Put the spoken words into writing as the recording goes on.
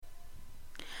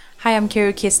Hi, I'm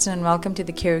Keru Kisten and welcome to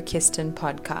the Keru Kisten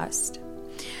podcast.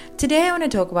 Today I want to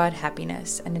talk about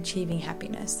happiness and achieving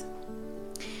happiness.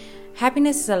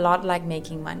 Happiness is a lot like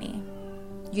making money.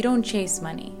 You don't chase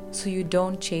money, so you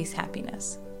don't chase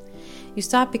happiness. You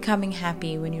start becoming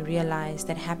happy when you realize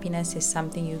that happiness is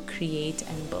something you create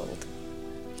and build.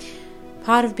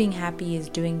 Part of being happy is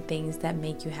doing things that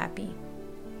make you happy.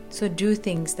 So do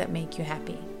things that make you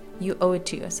happy. You owe it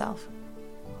to yourself.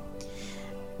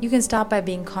 You can start by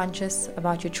being conscious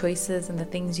about your choices and the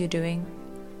things you're doing,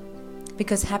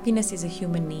 because happiness is a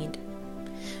human need.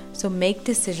 So make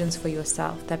decisions for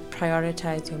yourself that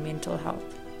prioritize your mental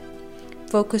health.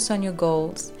 Focus on your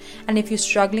goals, and if you're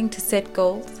struggling to set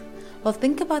goals, well,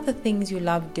 think about the things you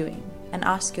love doing and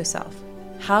ask yourself,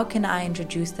 how can I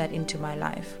introduce that into my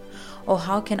life? Or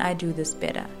how can I do this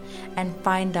better? And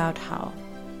find out how.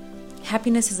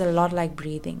 Happiness is a lot like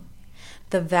breathing.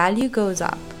 The value goes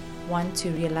up once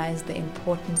you realize the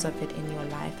importance of it in your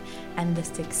life and the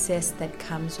success that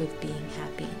comes with being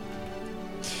happy.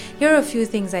 Here are a few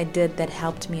things I did that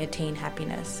helped me attain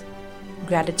happiness: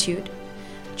 gratitude,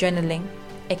 journaling,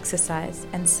 exercise,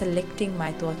 and selecting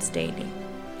my thoughts daily.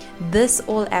 This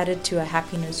all added to a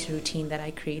happiness routine that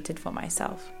I created for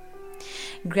myself.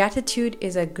 Gratitude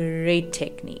is a great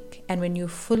technique, and when you're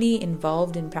fully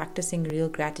involved in practicing real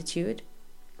gratitude,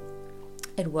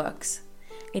 it works.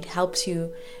 It helps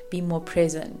you be more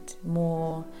present,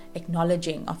 more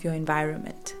acknowledging of your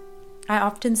environment. I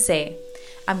often say,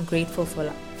 I'm grateful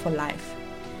for life.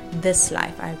 This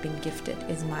life I've been gifted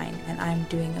is mine, and I'm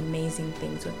doing amazing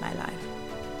things with my life.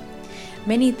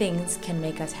 Many things can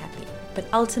make us happy,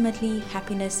 but ultimately,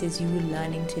 happiness is you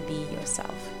learning to be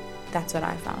yourself. That's what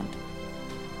I found.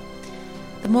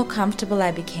 The more comfortable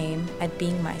I became at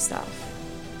being myself,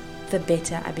 the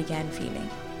better I began feeling.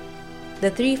 The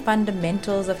 3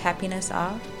 fundamentals of happiness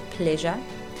are pleasure.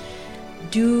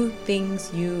 Do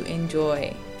things you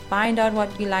enjoy. Find out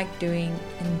what you like doing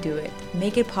and do it.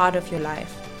 Make it part of your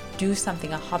life. Do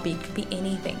something, a hobby, it could be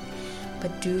anything,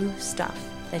 but do stuff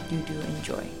that you do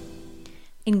enjoy.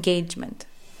 Engagement.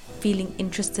 Feeling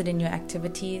interested in your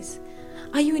activities.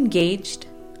 Are you engaged?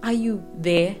 Are you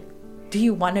there? Do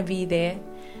you want to be there?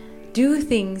 Do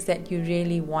things that you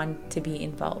really want to be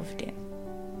involved in.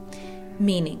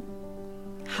 Meaning.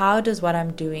 How does what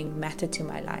I'm doing matter to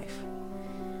my life?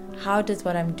 How does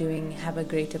what I'm doing have a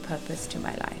greater purpose to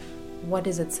my life? What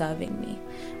is it serving me?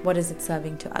 What is it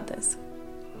serving to others?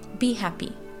 Be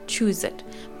happy. Choose it.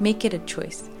 Make it a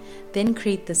choice. Then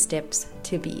create the steps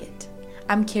to be it.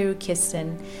 I'm Keru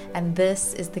Kisten, and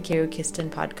this is the Keru Kisten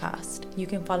podcast. You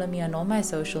can follow me on all my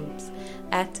socials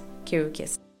at Keru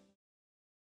Kisten.